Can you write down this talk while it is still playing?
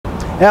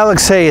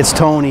Alex, hey, it's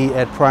Tony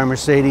at Prime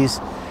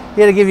Mercedes.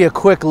 Here to give you a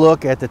quick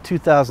look at the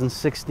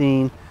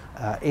 2016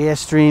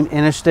 Airstream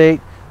Interstate.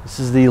 This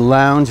is the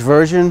lounge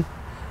version.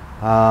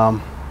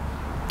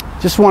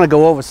 Just want to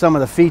go over some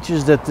of the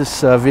features that this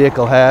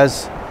vehicle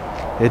has.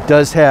 It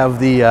does have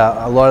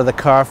a lot of the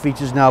car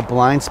features now.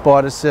 Blind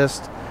spot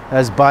assist,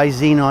 has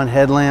bi-xenon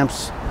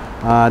headlamps,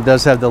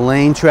 does have the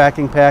lane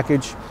tracking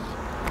package.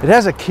 It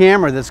has a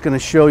camera that's going to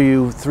show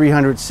you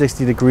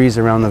 360 degrees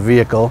around the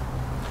vehicle.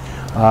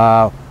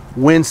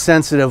 Wind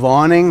sensitive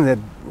awning that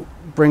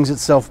brings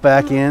itself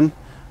back in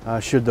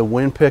should the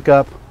wind pick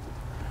up.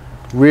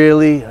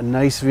 Really a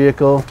nice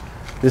vehicle.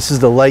 This is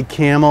the light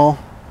camel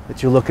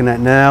that you're looking at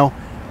now.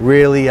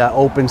 Really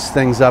opens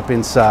things up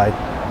inside.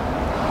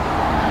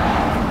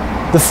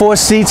 The 4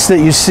 seats that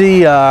you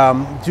see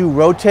do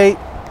rotate.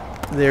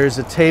 There's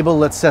a table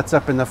that sets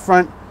up in the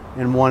front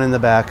and one in the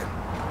back.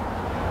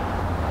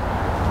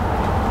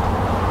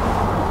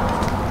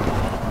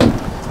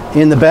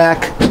 In the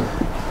back,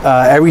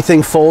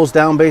 everything folds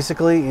down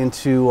basically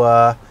into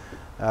a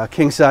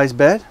king-size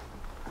bed.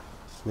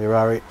 There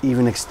are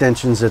even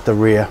extensions at the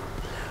rear.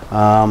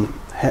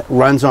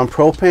 Runs on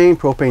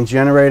propane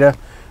generator.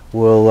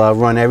 Will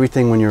run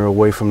everything when you're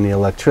away from the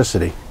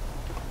electricity.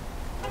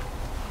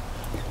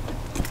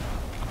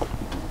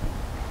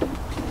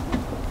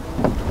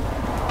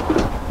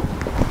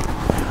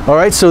 All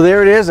right, so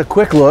there it is, a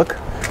quick look.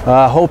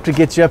 Hope to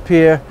get you up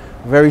here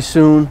very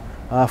soon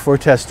for a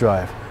test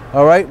drive.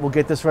 All right, we'll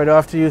get this right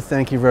off to you.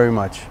 Thank you very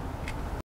much.